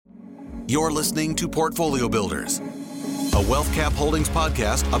You're listening to Portfolio Builders, a WealthCap Holdings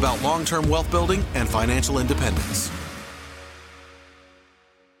podcast about long-term wealth building and financial independence.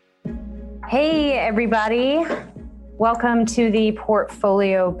 Hey, everybody. Welcome to the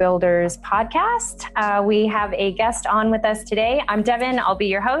Portfolio Builders podcast. We have a guest on with us today. I'm Devin. I'll be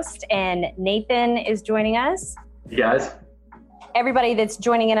your host, and Nathan is joining us. Hey, guys. Everybody that's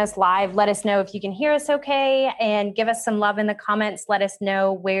joining in us live, let us know if you can hear us okay, and give us some love in the comments. Let us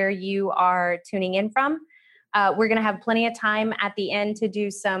know where you are tuning in from. We're going to have plenty of time at the end to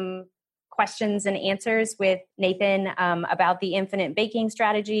do some questions and answers with Nathan about the infinite banking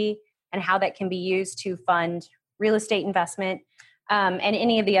strategy and how that can be used to fund real estate investment and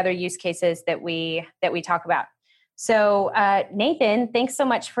any of the other use cases that we talk about. So Nathan, thanks so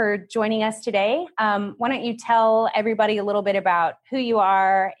much for joining us today. Why don't you tell everybody a little bit about who you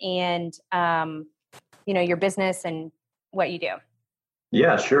are and your business and what you do?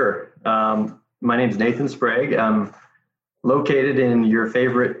 Yeah, sure. My name is Nathan Sprague. I'm located in your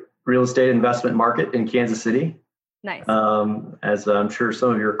favorite real estate investment market in Kansas City. Nice. As I'm sure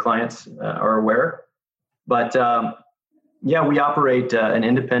some of your clients are aware. But we operate an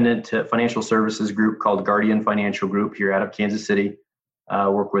independent financial services group called Guardian Financial Group here out of Kansas City.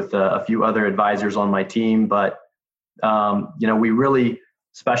 Work with a few other advisors on my team, but we really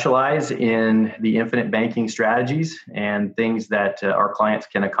specialize in the infinite banking strategies and things that our clients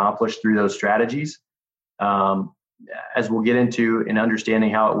can accomplish through those strategies. As we'll get into in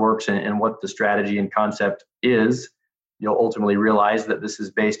understanding how it works and what the strategy and concept is, you'll ultimately realize that this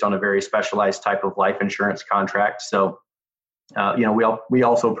is based on a very specialized type of life insurance contract. So, we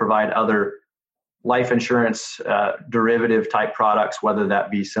also provide other life insurance derivative type products, whether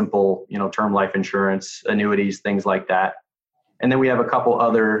that be simple, term life insurance, annuities, things like that. And then we have a couple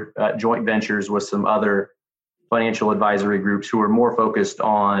other joint ventures with some other financial advisory groups who are more focused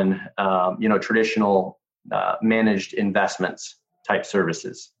on, traditional managed investments type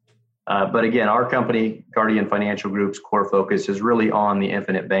services. But again, our company, Guardian Financial Group's core focus is really on the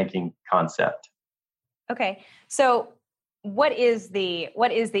infinite banking concept. Okay. So what is the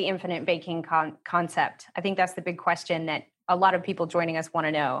infinite banking concept? I think that's the big question that a lot of people joining us want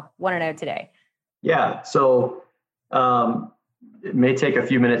to know today. Yeah. So it may take a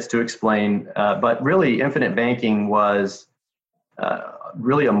few minutes to explain, but really infinite banking was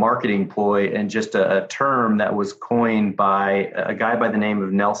really a marketing ploy and just a term that was coined by a guy by the name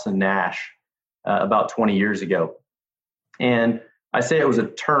of Nelson Nash about 20 years ago. And I say it was a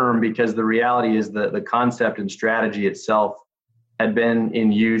term because the reality is that the concept and strategy itself had been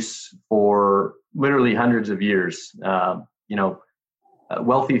in use for literally hundreds of years.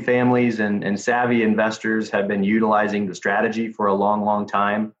 Wealthy families and savvy investors have been utilizing the strategy for a long, long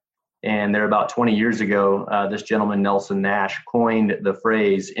time. And there about 20 years ago, this gentleman, Nelson Nash, coined the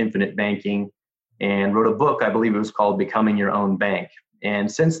phrase infinite banking and wrote a book, I believe it was called Becoming Your Own Bank.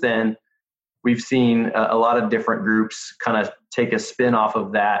 And since then, we've seen a lot of different groups kind of take a spin off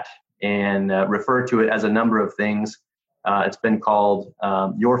of that and refer to it as a number of things. It's been called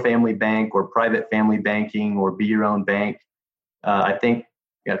Your Family Bank or Private Family Banking or Be Your Own Bank. I think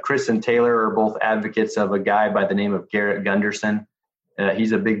Chris and Taylor are both advocates of a guy by the name of Garrett Gunderson.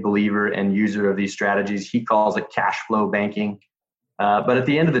 He's a big believer and user of these strategies. He calls it cash flow banking. But at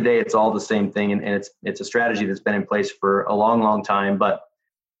the end of the day, it's all the same thing. And it's a strategy that's been in place for a long, long time. But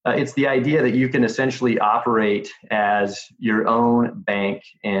it's the idea that you can essentially operate as your own bank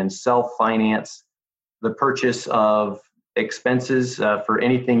and self-finance the purchase of expenses for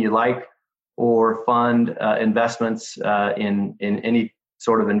anything you like, or fund investments in any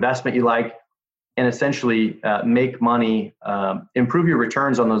sort of investment you like, and essentially make money, improve your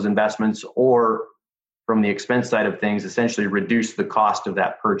returns on those investments, or from the expense side of things, essentially reduce the cost of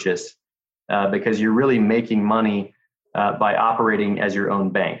that purchase because you're really making money by operating as your own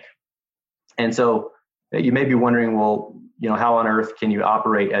bank. And so you may be wondering, well, how on earth can you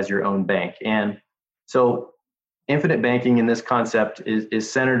operate as your own bank? And so infinite banking in this concept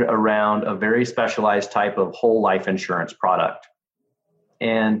is centered around a very specialized type of whole life insurance product.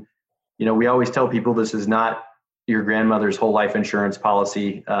 And we always tell people this is not your grandmother's whole life insurance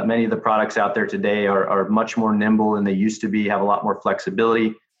policy. Many of the products out there today are much more nimble than they used to be, have a lot more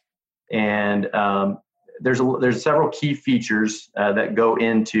flexibility. And there's several key features that go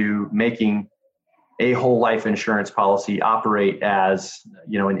into making a whole life insurance policy operate as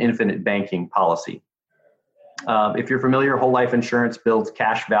an infinite banking policy. If you're familiar, whole life insurance builds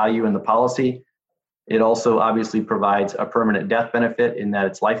cash value in the policy. It also obviously provides a permanent death benefit in that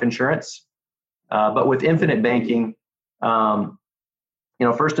it's life insurance. But with infinite banking,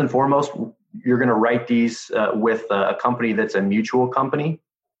 first and foremost, you're going to write these with a company that's a mutual company,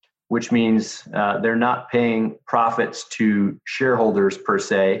 which means they're not paying profits to shareholders per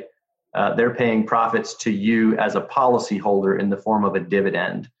se. They're paying profits to you as a policyholder in the form of a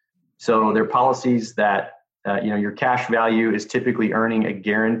dividend. So they're policies that your cash value is typically earning a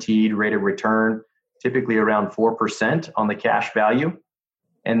guaranteed rate of return, typically around 4% on the cash value.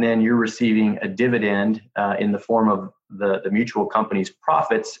 And then you're receiving a dividend in the form of the mutual company's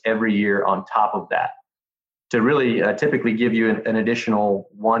profits every year on top of that, to really typically give you an additional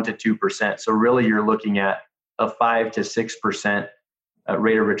 1 to 2%. So really you're looking at a 5 to 6%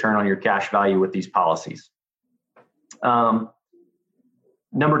 rate of return on your cash value with these policies.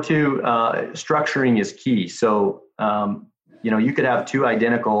 Number two, structuring is key. So, you could have two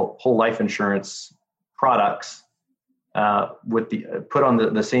identical whole life insurance products put on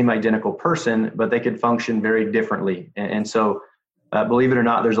the same identical person, but they could function very differently. And so, believe it or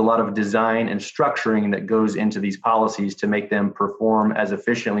not, there's a lot of design and structuring that goes into these policies to make them perform as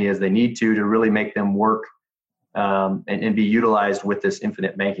efficiently as they need to really make them work and be utilized with this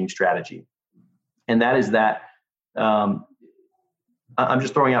infinite banking strategy. And that is that, I'm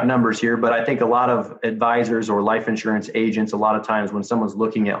just throwing out numbers here, but I think a lot of advisors or life insurance agents, a lot of times when someone's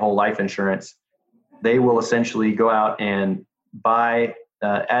looking at whole life insurance, they will essentially go out and buy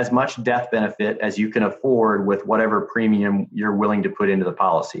as much death benefit as you can afford with whatever premium you're willing to put into the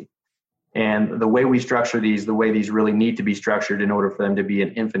policy. And the way we structure these, the way these really need to be structured in order for them to be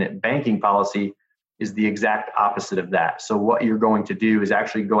an infinite banking policy, is the exact opposite of that. So what you're going to do is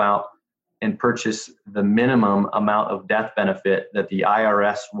actually go out and purchase the minimum amount of death benefit that the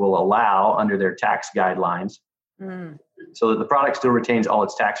IRS will allow under their tax guidelines, so that the product still retains all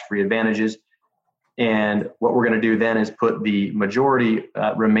its tax-free advantages. And what we're going to do then is put the majority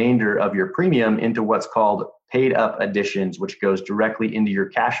remainder of your premium into what's called paid up additions, which goes directly into your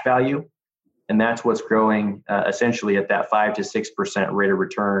cash value. And that's what's growing essentially at that 5 to 6% rate of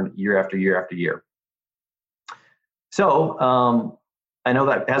return year after year after year. So I know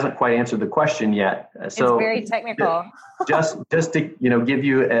that hasn't quite answered the question yet. So it's very technical. just to give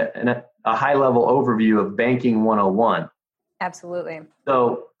you a high level overview of banking 101. Absolutely.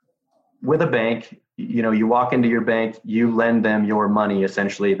 So with a bank, you walk into your bank, you lend them your money.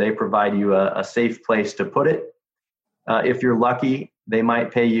 Essentially, they provide you a safe place to put it. If you're lucky, they might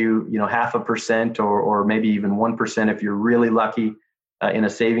pay you 0.5% or maybe even 1% if you're really lucky in a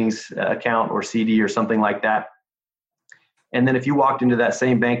savings account or CD or something like that. And then if you walked into that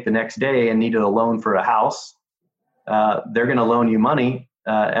same bank the next day and needed a loan for a house, they're going to loan you money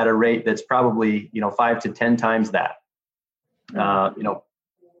at a rate that's probably 5 to 10 times that.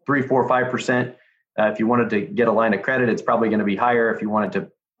 3, 4, 5%. If you wanted to get a line of credit, it's probably going to be higher. If you wanted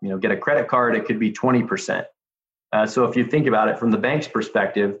to get a credit card, it could be 20%. So if you think about it from the bank's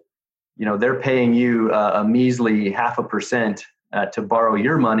perspective, they're paying you a measly 0.5% to borrow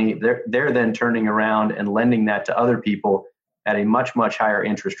your money. They're then turning around and lending that to other people at a much, much higher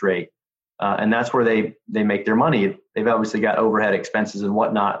interest rate. And that's where they make their money. They've obviously got overhead expenses and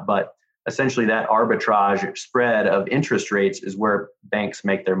whatnot, but essentially that arbitrage spread of interest rates is where banks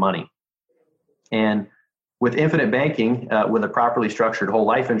make their money. And with infinite banking, with a properly structured whole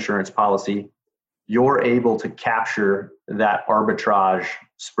life insurance policy, you're able to capture that arbitrage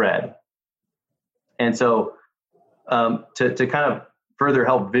spread. And so to kind of further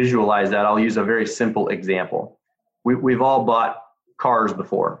help visualize that, I'll use a very simple example. We've all bought cars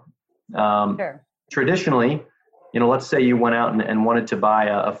before. Sure. Traditionally, let's say you went out and wanted to buy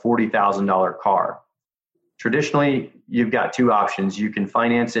a $40,000 car. Traditionally, you've got two options. You can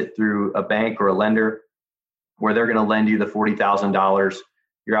finance it through a bank or a lender where they're going to lend you the $40,000.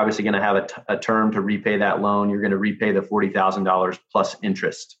 You're obviously going to have a term to repay that loan. You're going to repay the $40,000 plus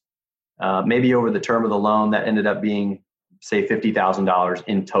interest. Maybe over the term of the loan, that ended up being, say, $50,000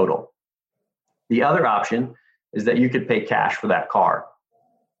 in total. The other option is that you could pay cash for that car,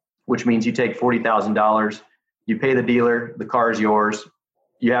 which means you take $40,000, you pay the dealer, the car is yours,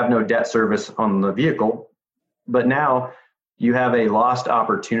 you have no debt service on the vehicle, but now you have a lost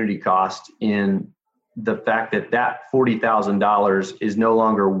opportunity cost in the fact that $40,000 is no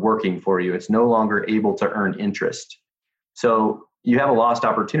longer working for you. It's no longer able to earn interest. So you have a lost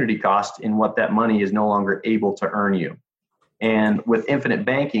opportunity cost in what that money is no longer able to earn you. And with infinite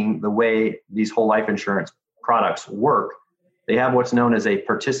banking, the way these whole life insurance products work, they have what's known as a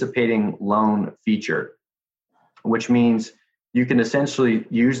participating loan feature, which means you can essentially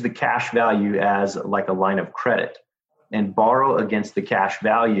use the cash value as like a line of credit and borrow against the cash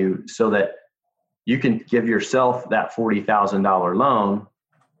value so that you can give yourself that $40,000 loan.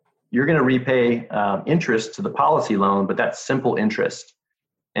 You're going to repay interest to the policy loan, but that's simple interest.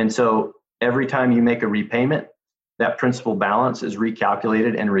 And so every time you make a repayment, that principal balance is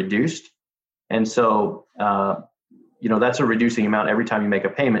recalculated and reduced. And so, that's a reducing amount every time you make a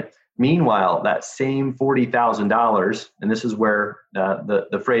payment. Meanwhile, that same $40,000, and this is where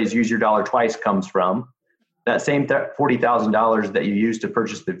the phrase "use your dollar twice" comes from, that same $40,000 that you use to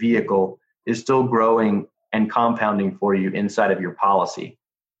purchase the vehicle is still growing and compounding for you inside of your policy.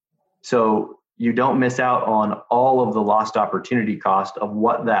 So you don't miss out on all of the lost opportunity cost of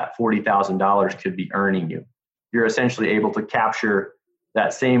what that $40,000 could be earning you. You're essentially able to capture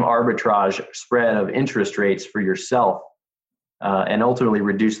that same arbitrage spread of interest rates for yourself and ultimately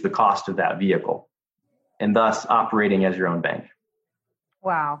reduce the cost of that vehicle, and thus operating as your own bank.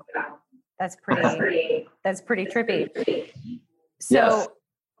 Wow. That's pretty trippy. So yes.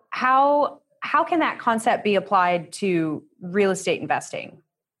 How can that concept be applied to real estate investing?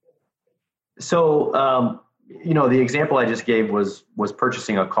 So, the example I just gave was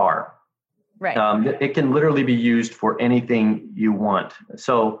purchasing a car. Right. It can literally be used for anything you want.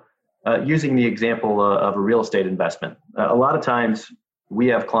 So, using the example of a real estate investment, a lot of times we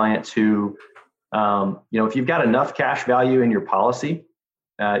have clients who, if you've got enough cash value in your policy,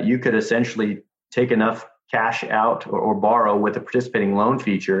 you could essentially take enough cash out or borrow with a participating loan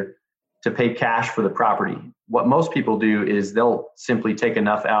feature to pay cash for the property. What most people do is they'll simply take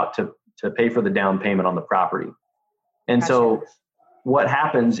enough out to pay for the down payment on the property. And Gotcha. So what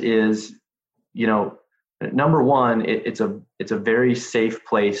happens is, number one, it's a very safe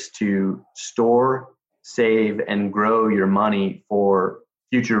place to store, save, and grow your money for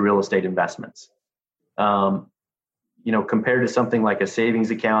future real estate investments. Compared to something like a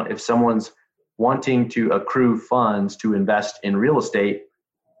savings account, if someone's wanting to accrue funds to invest in real estate,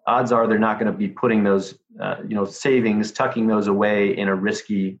 odds are they're not going to be putting those, savings, tucking those away in a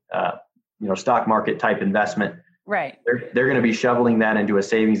risky, stock market type investment. Right. They're going to be shoveling that into a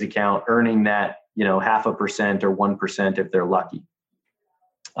savings account, earning that, 0.5% or 1% if they're lucky.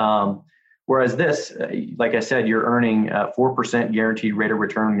 Whereas this, like I said, you're earning 4% guaranteed rate of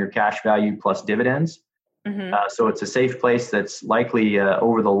return on your cash value plus dividends. Mm-hmm. So it's a safe place that's likely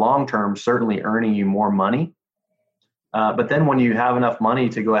over the long term, certainly earning you more money. But then when you have enough money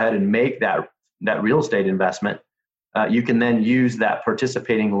to go ahead and make that real estate investment, you can then use that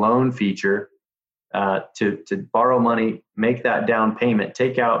participating loan feature to borrow money, make that down payment,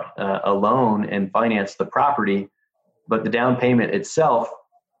 take out a loan and finance the property. But the down payment itself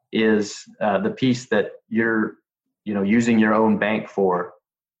is the piece that you're using your own bank for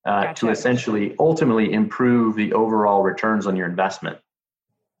Gotcha. to essentially ultimately improve the overall returns on your investment.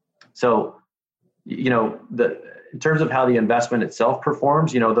 So, in terms of how the investment itself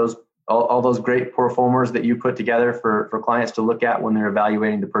performs, all those great pro formas that you put together for clients to look at when they're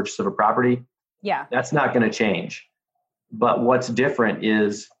evaluating the purchase of a property, yeah, that's not going to change. But what's different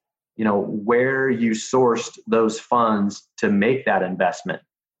is, where you sourced those funds to make that investment.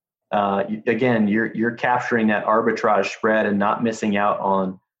 Again, you're capturing that arbitrage spread and not missing out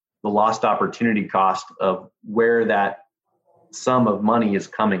on the lost opportunity cost of where that sum of money is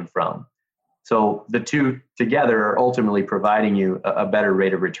coming from. So the two together are ultimately providing you a better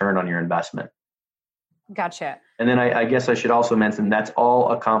rate of return on your investment. Gotcha. And then I guess I should also mention that's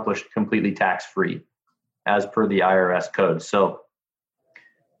all accomplished completely tax-free as per the IRS code. So,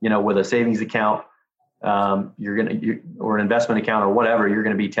 with a savings account, or an investment account or whatever, you're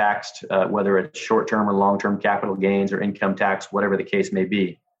going to be taxed, whether it's short-term or long-term capital gains or income tax, whatever the case may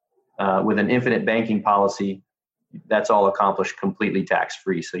be. With an infinite banking policy, that's all accomplished completely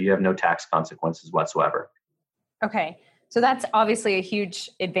tax-free. So you have no tax consequences whatsoever. Okay. So that's obviously a huge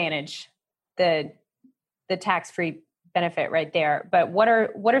advantage, the tax-free benefit right there. But what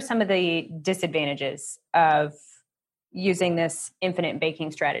are some of the disadvantages of using this infinite banking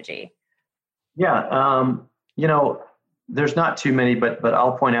strategy? Yeah. There's not too many, but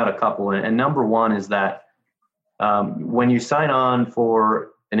I'll point out a couple. And number one is that when you sign on for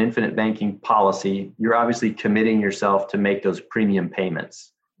an infinite banking policy, you're obviously committing yourself to make those premium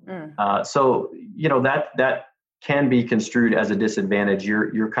payments. So that can be construed as a disadvantage.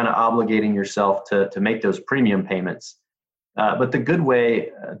 You're kind of obligating yourself to make those premium payments. But the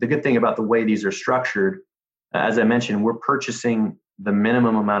good thing about the way these are structured, as I mentioned, we're purchasing the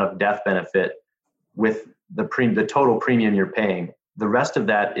minimum amount of death benefit with the total premium you're paying. The rest of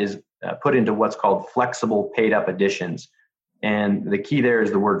that is put into what's called flexible paid up additions. And the key there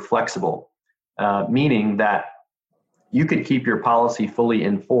is the word flexible, meaning that you could keep your policy fully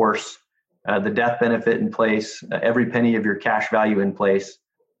in force, the death benefit in place, every penny of your cash value in place,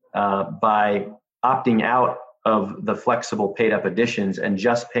 by opting out of the flexible paid up additions and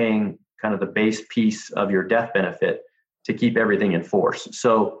just paying kind of the base piece of your death benefit to keep everything in force.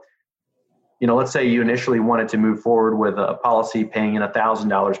 So let's say you initially wanted to move forward with a policy paying in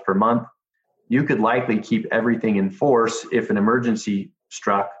 $1,000 per month. You could likely keep everything in force if an emergency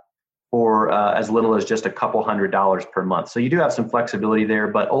struck, or as little as just a couple $100s per month. So you do have some flexibility there,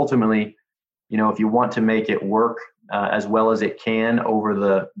 but ultimately, if you want to make it work as well as it can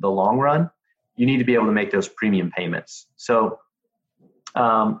over the long run, you need to be able to make those premium payments. So,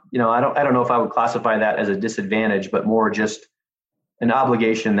 I don't know if I would classify that as a disadvantage, but more just an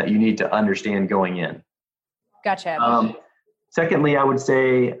obligation that you need to understand going in. Gotcha. Secondly, I would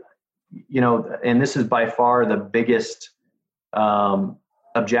say, and this is by far the biggest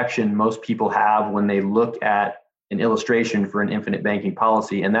objection most people have when they look at an illustration for an infinite banking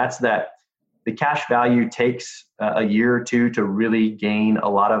policy, and that's that the cash value takes a year or two to really gain a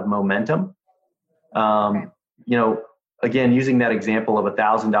lot of momentum. Again, using that example of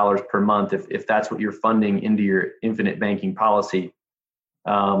 $1,000 per month, if that's what you're funding into your infinite banking policy,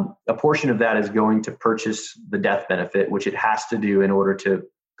 a portion of that is going to purchase the death benefit, which it has to do in order to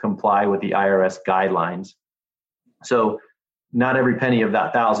comply with the IRS guidelines. So not every penny of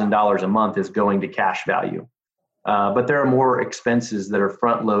that $1,000 a month is going to cash value. But there are more expenses that are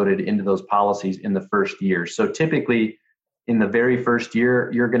front loaded into those policies in the first year. So typically in the very first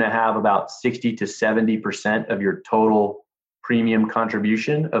year, you're going to have about 60 to 70% of your total premium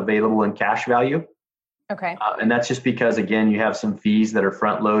contribution available in cash value. Okay. And that's just because, again, you have some fees that are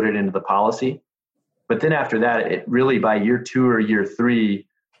front loaded into the policy. But then after that, it really by year 2 or year 3,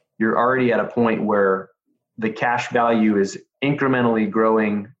 you're already at a point where the cash value is incrementally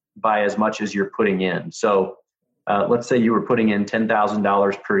growing by as much as you're putting in. So let's say you were putting in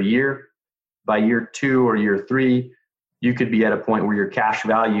 $10,000 per year. By year 2 or year 3, you could be at a point where your cash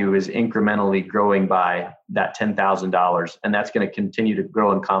value is incrementally growing by that $10,000. And that's going to continue to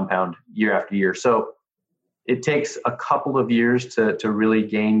grow and compound year after year. So it takes a couple of years to really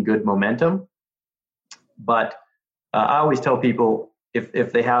gain good momentum. But I always tell people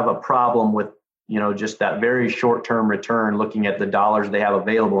if they have a problem with, just that very short-term return, looking at the dollars they have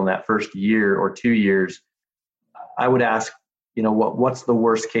available in that first year or 2 years, I would ask, what's the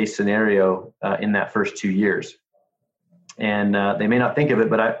worst case scenario in that first 2 years? And they may not think of it,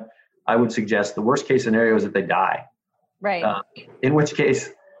 but I would suggest the worst case scenario is that they die. Right. In which case,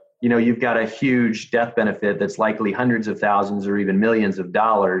 you've got a huge death benefit that's likely hundreds of thousands or even millions of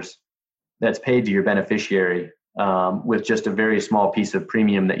dollars that's paid to your beneficiary with just a very small piece of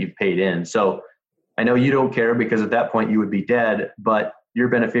premium that you've paid in. So I know you don't care because at that point you would be dead, but your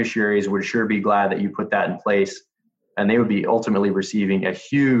beneficiaries would sure be glad that you put that in place, and they would be ultimately receiving a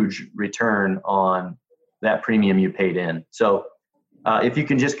huge return on that premium you paid in. So if you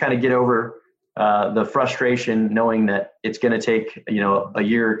can just kind of get over the frustration, knowing that it's going to take, a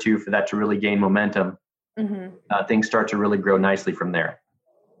year or two for that to really gain momentum, things start to really grow nicely from there.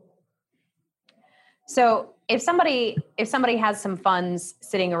 So if somebody has some funds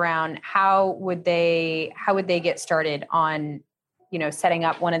sitting around, how would they get started on, setting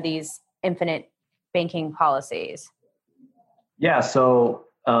up one of these infinite banking policies? Yeah. So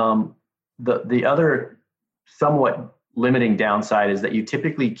the other somewhat limiting downside is that you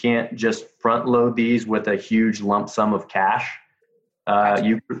typically can't just front load these with a huge lump sum of cash.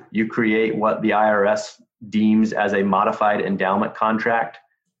 Gotcha. You create what the IRS deems as a modified endowment contract.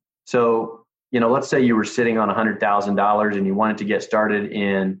 So, let's say you were sitting on $100,000 and you wanted to get started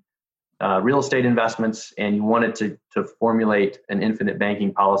in real estate investments, and you wanted to formulate an infinite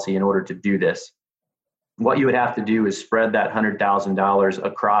banking policy in order to do this. What you would have to do is spread that $100,000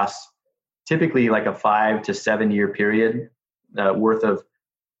 across typically like a 5 to 7 year period worth of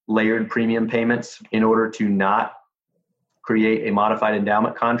layered premium payments in order to not create a modified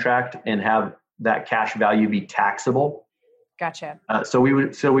endowment contract and have that cash value be taxable. Gotcha. So we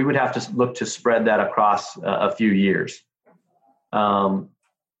would have to look to spread that across a few years.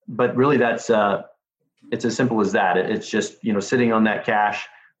 But really it's as simple as that. It's just, sitting on that cash,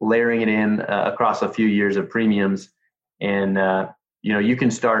 layering it in across a few years of premiums, and you can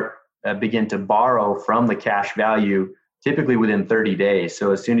begin to borrow from the cash value typically within 30 days.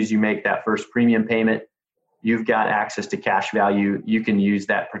 So as soon as you make that first premium payment, you've got access to cash value. You can use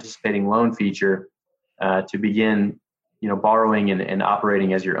that participating loan feature to begin, borrowing and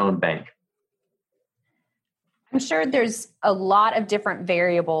operating as your own bank. I'm sure there's a lot of different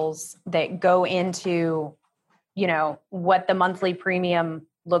variables that go into, what the monthly premium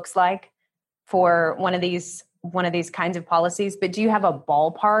looks like for one of these kinds of policies. But do you have a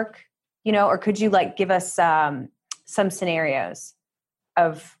ballpark, or could you give us some scenarios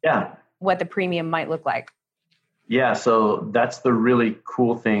of what the premium might look like? Yeah, so that's the really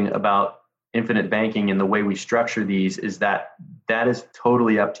cool thing about infinite banking and the way we structure these is that is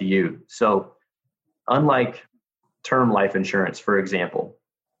totally up to you. So unlike term life insurance, for example,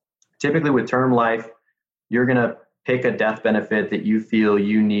 typically with term life, you're going to pick a death benefit that you feel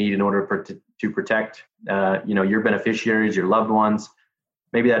you need in order to protect your beneficiaries, your loved ones.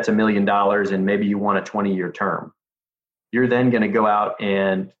 Maybe that's $1 million and maybe you want a 20-year term. You're then going to go out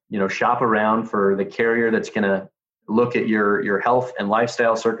and shop around for the carrier that's going to look at your health and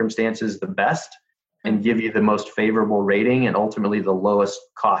lifestyle circumstances the best and give you the most favorable rating and ultimately the lowest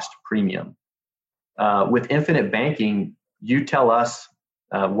cost premium. With infinite banking, you tell us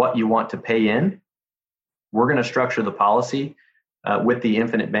what you want to pay in. We're going to structure the policy with the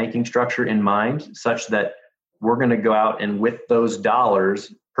infinite banking structure in mind, such that we're going to go out and with those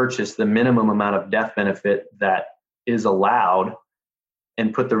dollars purchase the minimum amount of death benefit that is allowed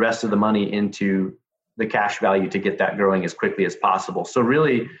and put the rest of the money into the cash value to get that growing as quickly as possible. So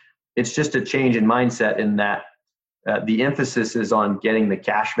really, it's just a change in mindset in that the emphasis is on getting the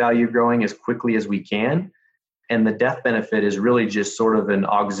cash value growing as quickly as we can. And the death benefit is really just sort of an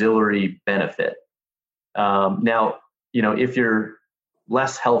auxiliary benefit. Now, if you're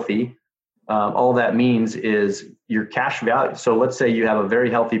less healthy, all that means is your cash value. So let's say you have a very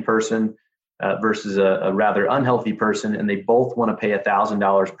healthy person versus a rather unhealthy person, and they both want to pay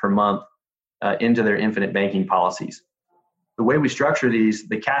 $1,000 per month into their infinite banking policies. The way we structure these,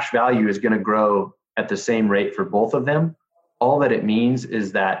 the cash value is going to grow at the same rate for both of them. All that it means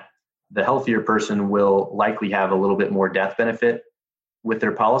is that the healthier person will likely have a little bit more death benefit with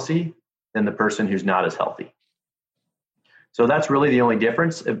their policy than the person who's not as healthy. So that's really the only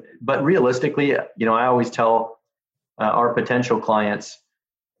difference. But realistically, I always tell our potential clients,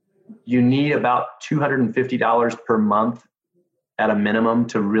 you need about $250 per month at a minimum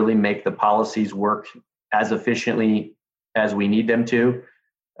to really make the policies work as efficiently as we need them to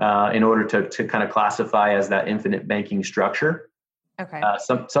in order to kind of classify as that infinite banking structure. Okay.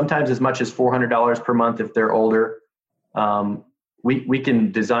 Sometimes as much as $400 per month if they're older. We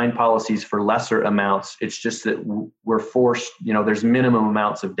can design policies for lesser amounts. It's just that we're forced, there's minimum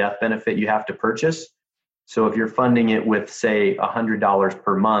amounts of death benefit you have to purchase. So if you're funding it with, say, $100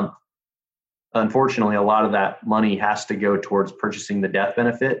 per month, unfortunately, a lot of that money has to go towards purchasing the death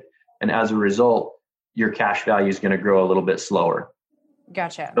benefit. And as a result, your cash value is going to grow a little bit slower.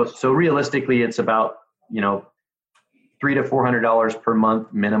 Gotcha. So realistically, it's about, $300 to $400 per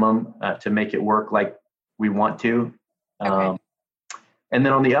month minimum to make it work like we want to. Okay. And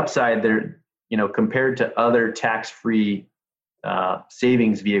then on the upside, there, compared to other tax-free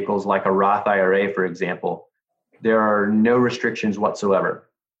savings vehicles like a Roth IRA, for example, there are no restrictions whatsoever.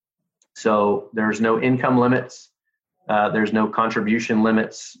 So there's no income limits, there's no contribution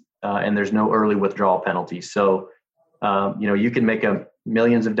limits, and there's no early withdrawal penalties. So, you can make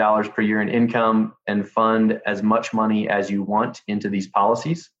millions of dollars per year in income and fund as much money as you want into these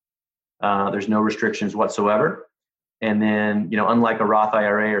policies. There's no restrictions whatsoever. And then, unlike a Roth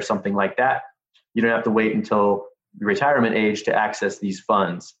IRA or something like that, you don't have to wait until your retirement age to access these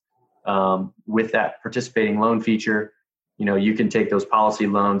funds. With that participating loan feature, you can take those policy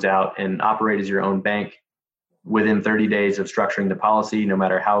loans out and operate as your own bank within 30 days of structuring the policy, no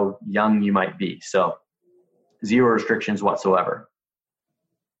matter how young you might be. So 0 restrictions whatsoever.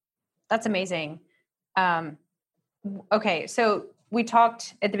 That's amazing. Okay, so we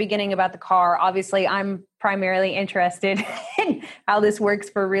talked at the beginning about the car. Obviously, I'm primarily interested in how this works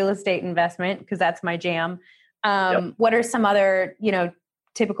for real estate investment because that's my jam. Yep. What are some other,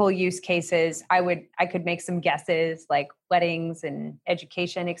 typical use cases? I could make some guesses like weddings and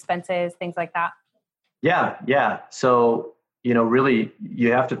education expenses, things like that. Yeah. So, really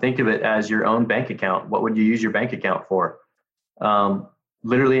you have to think of it as your own bank account. What would you use your bank account for?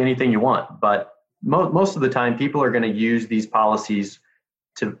 Literally anything you want, but most of the time people are going to use these policies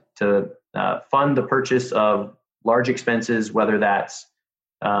to fund the purchase of large expenses, whether that's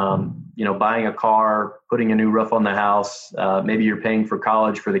buying a car, putting a new roof on the house. Maybe you're paying for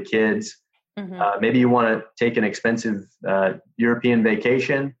college for the kids. Mm-hmm. Maybe you want to take an expensive European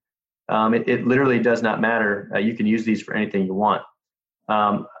vacation. It literally does not matter. You can use these for anything you want.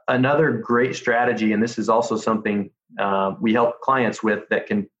 Another great strategy, and this is also something we help clients with that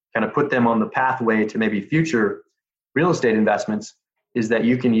can kind of put them on the pathway to maybe future real estate investments, is that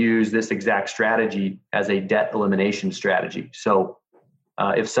you can use this exact strategy as a debt elimination strategy. So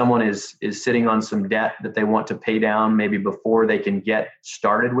if someone is sitting on some debt that they want to pay down maybe before they can get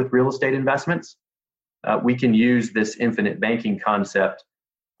started with real estate investments, we can use this infinite banking concept.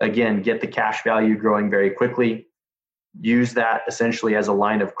 Again, get the cash value growing very quickly, use that essentially as a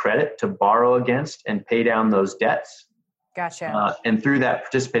line of credit to borrow against and pay down those debts Gotcha. And through that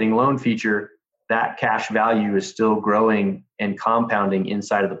participating loan feature, that cash value is still growing and compounding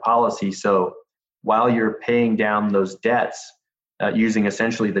inside of the policy. So while you're paying down those debts using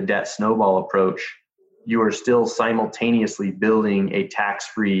essentially the debt snowball approach, you are still simultaneously building a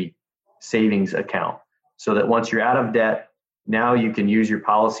tax-free savings account so that once you're out of debt, now you can use your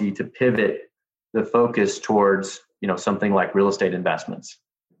policy to pivot the focus towards, something like real estate investments.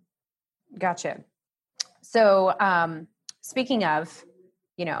 Gotcha. So speaking of,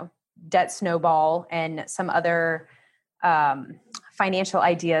 debt snowball and some other financial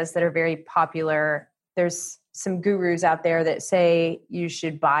ideas that are very popular, there's some gurus out there that say you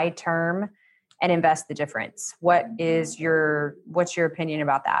should buy term and invest the difference. What's your opinion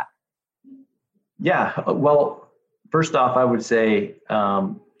about that? Yeah, well, first off, I would say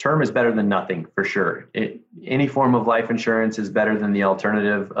term is better than nothing for sure. Any form of life insurance is better than the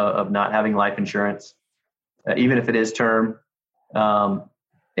alternative of not having life insurance, even if it is term.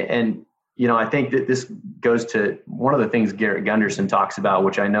 And I think that this goes to one of the things Garrett Gunderson talks about,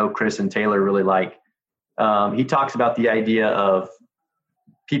 which I know Chris and Taylor really like. He talks about the idea of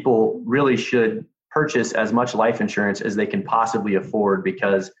people really should purchase as much life insurance as they can possibly afford,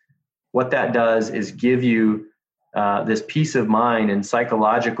 because what that does is give you this peace of mind and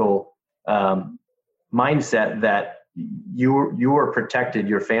psychological mindset that you are protected,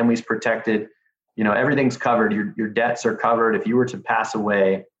 your family's protected, everything's covered, your debts are covered. If you were to pass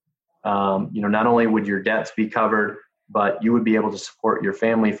away, not only would your debts be covered, but you would be able to support your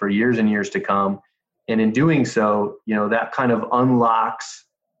family for years and years to come. And in doing so, that kind of unlocks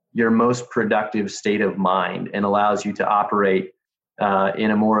your most productive state of mind and allows you to operate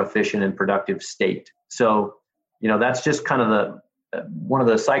in a more efficient and productive state. So, that's just kind of one of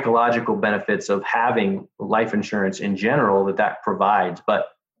the psychological benefits of having life insurance in general that provides. But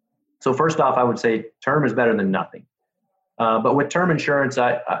so first off, I would say term is better than nothing. But with term insurance,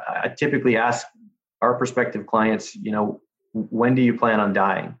 I typically ask our prospective clients, when do you plan on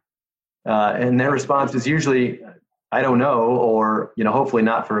dying? And their response is usually, I don't know, or, hopefully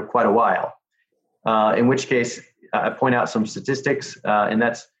not for quite a while. In which case, I point out some statistics, and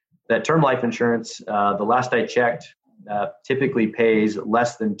that's that term life insurance, the last I checked, typically pays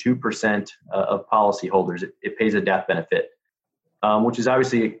less than 2% of policyholders. It pays a death benefit, which is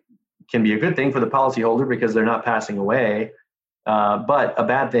obviously can be a good thing for the policyholder because they're not passing away, but a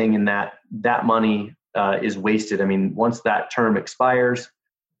bad thing in that money is wasted. I mean, once that term expires,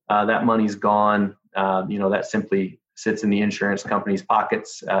 that money's gone. That simply sits in the insurance company's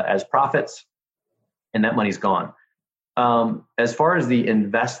pockets as profits, and that money's gone. As far as the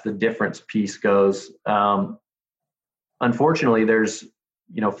invest the difference piece goes, unfortunately, there's,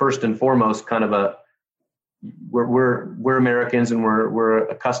 first and foremost, kind of we're Americans, and we're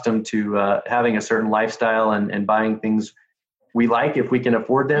accustomed to having a certain lifestyle and buying things we like if we can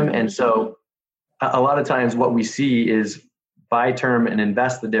afford them. And so a lot of times what we see is buy term and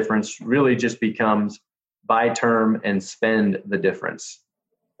invest the difference really just becomes buy term and spend the difference.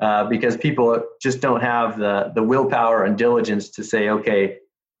 Because people just don't have the willpower and diligence to say, okay,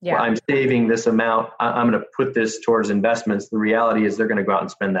 well, I'm saving this amount, I'm going to put this towards investments. The reality is they're going to go out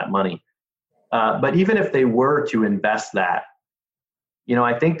and spend that money. But even if they were to invest that,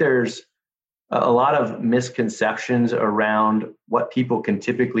 I think there's a lot of misconceptions around what people can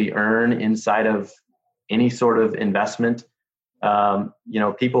typically earn inside of any sort of investment.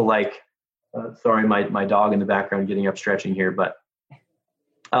 People like, sorry, my dog in the background getting up stretching here, but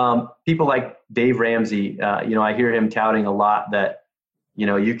people like Dave Ramsey, I hear him touting a lot that,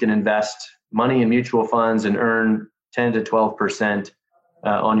 you can invest money in mutual funds and earn 10 to 12%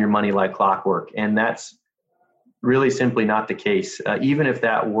 on your money like clockwork. And that's really simply not the case. Even if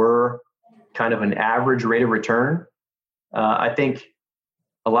that were kind of an average rate of return, I think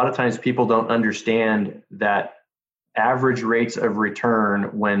a lot of times people don't understand that average rates of return,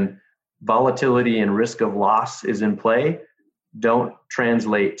 when volatility and risk of loss is in play, don't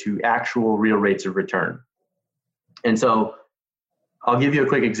translate to actual real rates of return. And so I'll give you a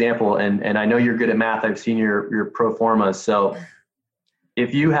quick example, and I know you're good at math. I've seen your pro formas. So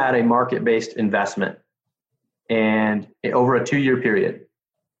if you had a market-based investment and over a 2-year period,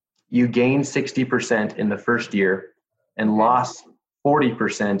 you gained 60% in the first year and lost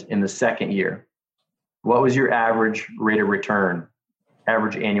 40% in the second year, what was your average rate of return,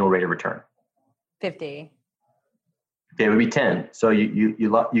 average annual rate of return? 50. Okay, it would be 10. So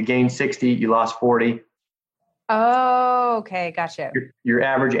you gained 60, you lost 40. Oh, okay, gotcha. Your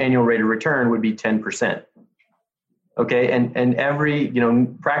average annual rate of return would be 10%. Okay, and every,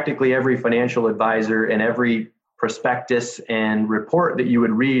 practically every financial advisor and every prospectus and report that you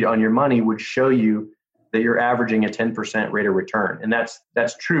would read on your money would show you that you're averaging a 10% rate of return. And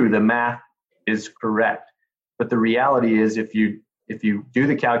that's true. The math is correct. But the reality is if you do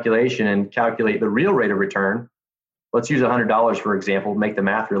the calculation and calculate the real rate of return, let's use $100, for example, make the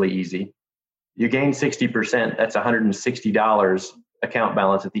math really easy. You gain 60%, that's $160 account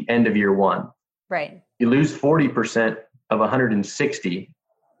balance at the end of year one. Right. You lose 40% of 160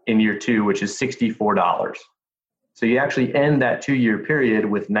 in year two, which is $64. So you actually end that 2-year period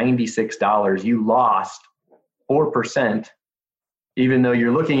with $96. You lost 4%, even though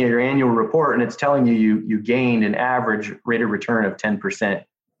you're looking at your annual report and it's telling you gained an average rate of return of 10%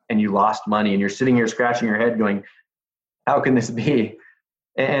 and you lost money. And you're sitting here scratching your head going, how can this be?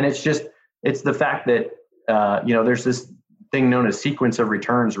 And it's the fact that, there's this thing known as sequence of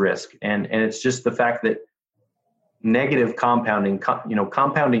returns risk. And it's just the fact that negative compounding,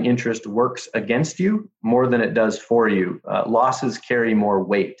 compounding interest works against you more than it does for you. Losses carry more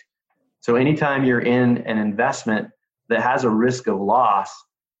weight. So anytime you're in an investment that has a risk of loss,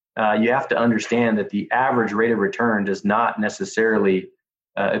 you have to understand that the average rate of return does not necessarily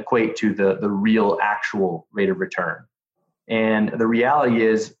equate to the real actual rate of return. And the reality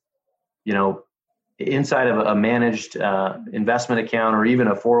is, inside of a managed investment account or even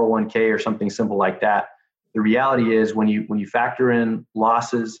a 401k or something simple like that, the reality is when you factor in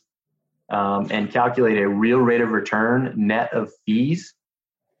losses and calculate a real rate of return net of fees,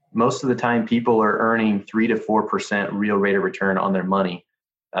 most of the time people are earning 3 to 4% real rate of return on their money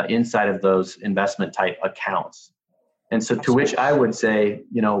inside of those investment type accounts. And so to which I would say,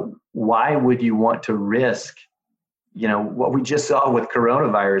 why would you want to risk, what we just saw with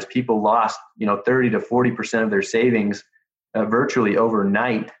coronavirus? People lost, 30 to 40% of their savings virtually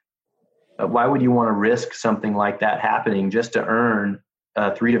overnight. Why would you want to risk something like that happening just to earn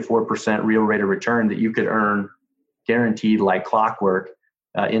 3 to 4% real rate of return that you could earn guaranteed like clockwork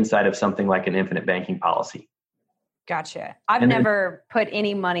inside of something like an infinite banking policy? Gotcha. I've never put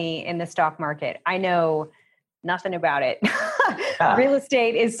any money in the stock market. I know nothing about it. Yeah. Real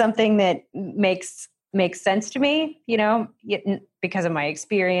estate is something that makes sense to me, because of my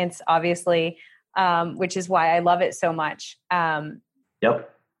experience, obviously, which is why I love it so much.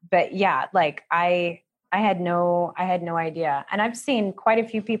 Yep. But yeah, like I had no idea. And I've seen quite a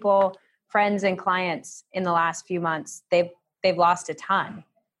few people, friends and clients in the last few months, they've lost a ton.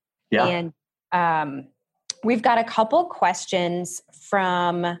 Yeah. And we've got a couple questions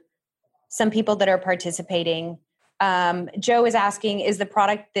from some people that are participating. Joe is asking, is the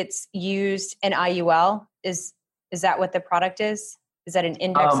product that's used an IUL? Is that what the product is? Is that an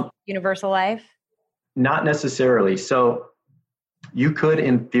index universal life? Not necessarily. So you could,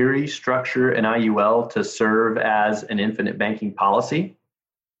 in theory, structure an IUL to serve as an infinite banking policy.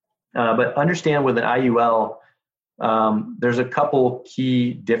 But understand with an IUL, there's a couple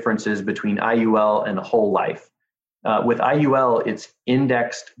key differences between IUL and whole life. With IUL, it's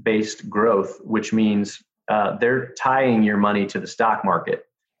index-based growth, which means they're tying your money to the stock market.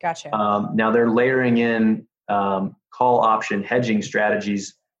 Gotcha. Now they're layering in call option hedging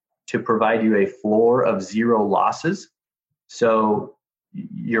strategies to provide you a floor of 0 losses. So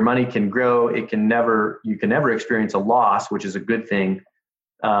your money can grow. You can never experience a loss, which is a good thing.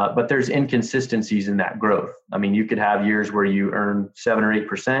 But there's inconsistencies in that growth. I mean, you could have years where you earn 7 or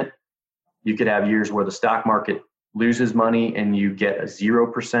 8%. You could have years where the stock market loses money and you get a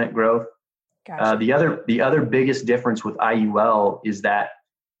 0% growth. Gotcha. The other biggest difference with IUL is that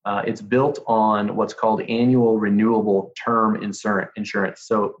it's built on what's called annual renewable term insurance.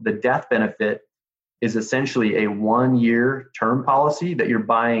 So the death benefit is essentially a 1-year term policy that you're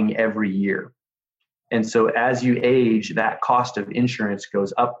buying every year. And so as you age, that cost of insurance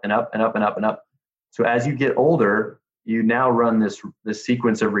goes up and up and up and up and up. So as you get older, you now run this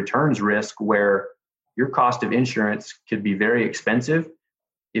sequence of returns risk where your cost of insurance could be very expensive.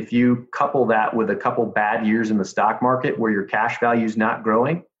 If you couple that with a couple bad years in the stock market where your cash value is not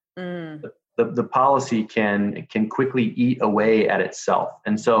growing, the policy can quickly eat away at itself.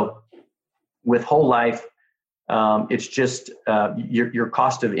 And so with whole life, it's just your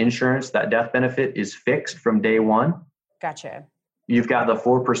cost of insurance, that death benefit is fixed from day one. Gotcha. You've got the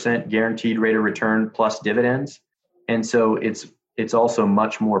 4% guaranteed rate of return plus dividends. And so it's also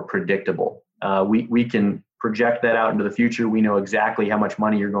much more predictable. We can project that out into the future. We know exactly how much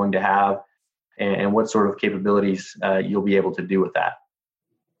money you're going to have and what sort of capabilities you'll be able to do with that.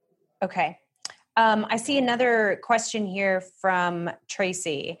 Okay. I see another question here from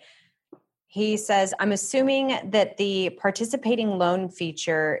Tracy. He says, I'm assuming that the participating loan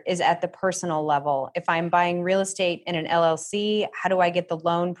feature is at the personal level. If I'm buying real estate in an LLC, how do I get the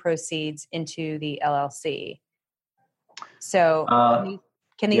loan proceeds into the LLC? So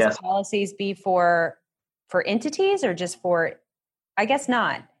can these yes. policies be for for entities or just for, I guess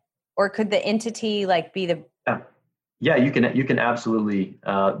not, or could the entity like be the? Yeah, you can absolutely,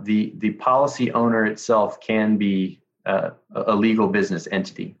 the policy owner itself can be a legal business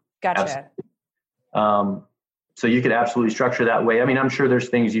entity. Gotcha. So you could absolutely structure that way. I mean, I'm sure there's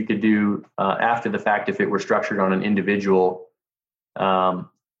things you could do after the fact if it were structured on an individual, to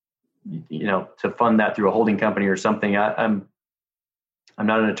fund that through a holding company or something. I'm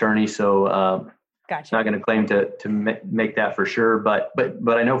not an attorney, so Gotcha. Not going to claim to make that for sure. But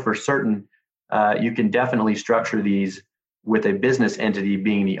I know for certain you can definitely structure these with a business entity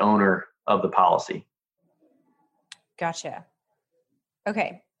being the owner of the policy. Gotcha.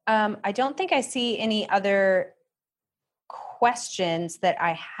 Okay. I don't think I see any other questions that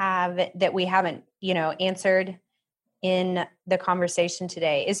I have that we haven't, answered in the conversation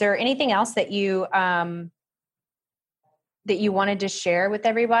today. Is there anything else that you wanted to share with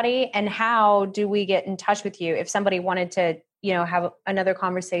everybody? And how do we get in touch with you if somebody wanted to, have another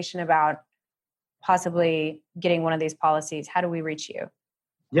conversation about possibly getting one of these policies? How do we reach you?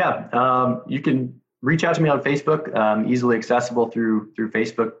 Yeah, you can reach out to me on Facebook, easily accessible through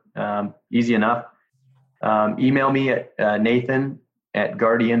Facebook, easy enough. Email me at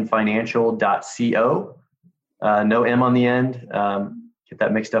nathan@guardianfinancial.co. No M on the end. Get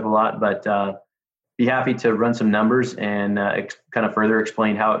that mixed up a lot, but be happy to run some numbers and kind of further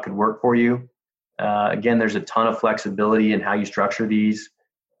explain how it could work for you. Again, there's a ton of flexibility in how you structure these.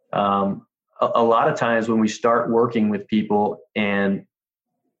 A lot of times when we start working with people and,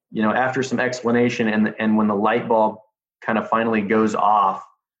 after some explanation and when the light bulb kind of finally goes off,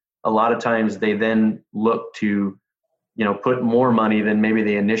 a lot of times they then look to, put more money than maybe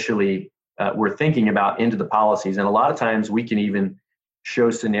they initially were thinking about into the policies. And a lot of times we can even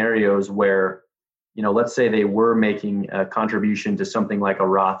show scenarios where, let's say they were making a contribution to something like a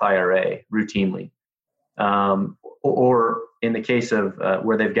Roth IRA routinely. Or in the case of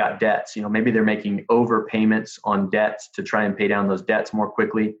where they've got debts, maybe they're making overpayments on debts to try and pay down those debts more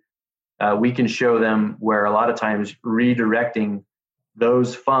quickly. We can show them where a lot of times redirecting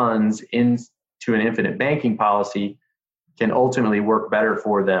those funds into an infinite banking policy can ultimately work better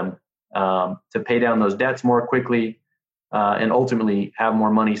for them to pay down those debts more quickly and ultimately have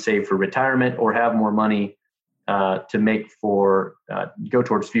more money saved for retirement or have more money to make for go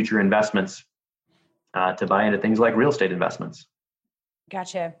towards future investments to buy into things like real estate investments.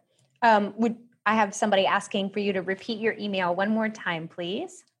 Gotcha. Would I have somebody asking for you to repeat your email one more time,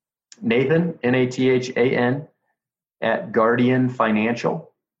 please? Nathan, Nathan,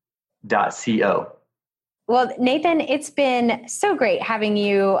 @guardianfinancial.co. Well, Nathan, it's been so great having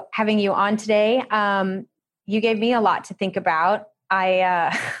you on today. You gave me a lot to think about.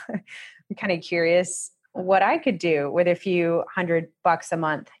 I'm kind of curious what I could do with a few $100 a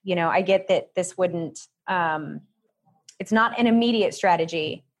month. I get that this wouldn't, it's not an immediate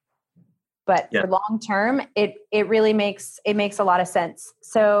strategy, but for long term, it really makes a lot of sense.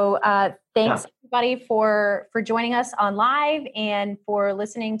 So thanks everybody for joining us on live and for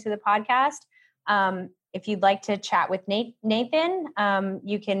listening to the podcast. If you'd like to chat with Nathan,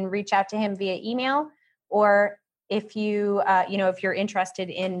 you can reach out to him via email, or if you if you're interested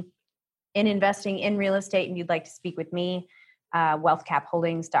in investing in real estate and you'd like to speak with me,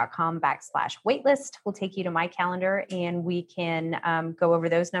 wealthcapholdings.com/waitlist will take you to my calendar and we can go over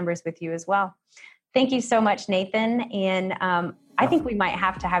those numbers with you as well. Thank you so much, Nathan. And I think we might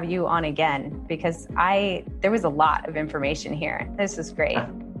have to have you on again because there was a lot of information here. This was great.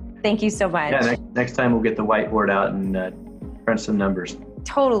 Thank you so much. Yeah, next time we'll get the whiteboard out and crunch some numbers.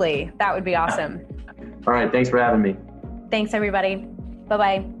 Totally. That would be awesome. All right. Thanks for having me. Thanks, everybody.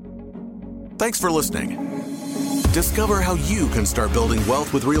 Bye-bye. Thanks for listening. Discover how you can start building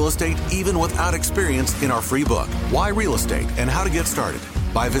wealth with real estate even without experience in our free book, Why Real Estate and How to Get Started,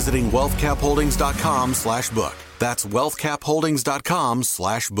 by visiting wealthcapholdings.com/book. That's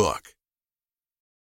wealthcapholdings.com/book.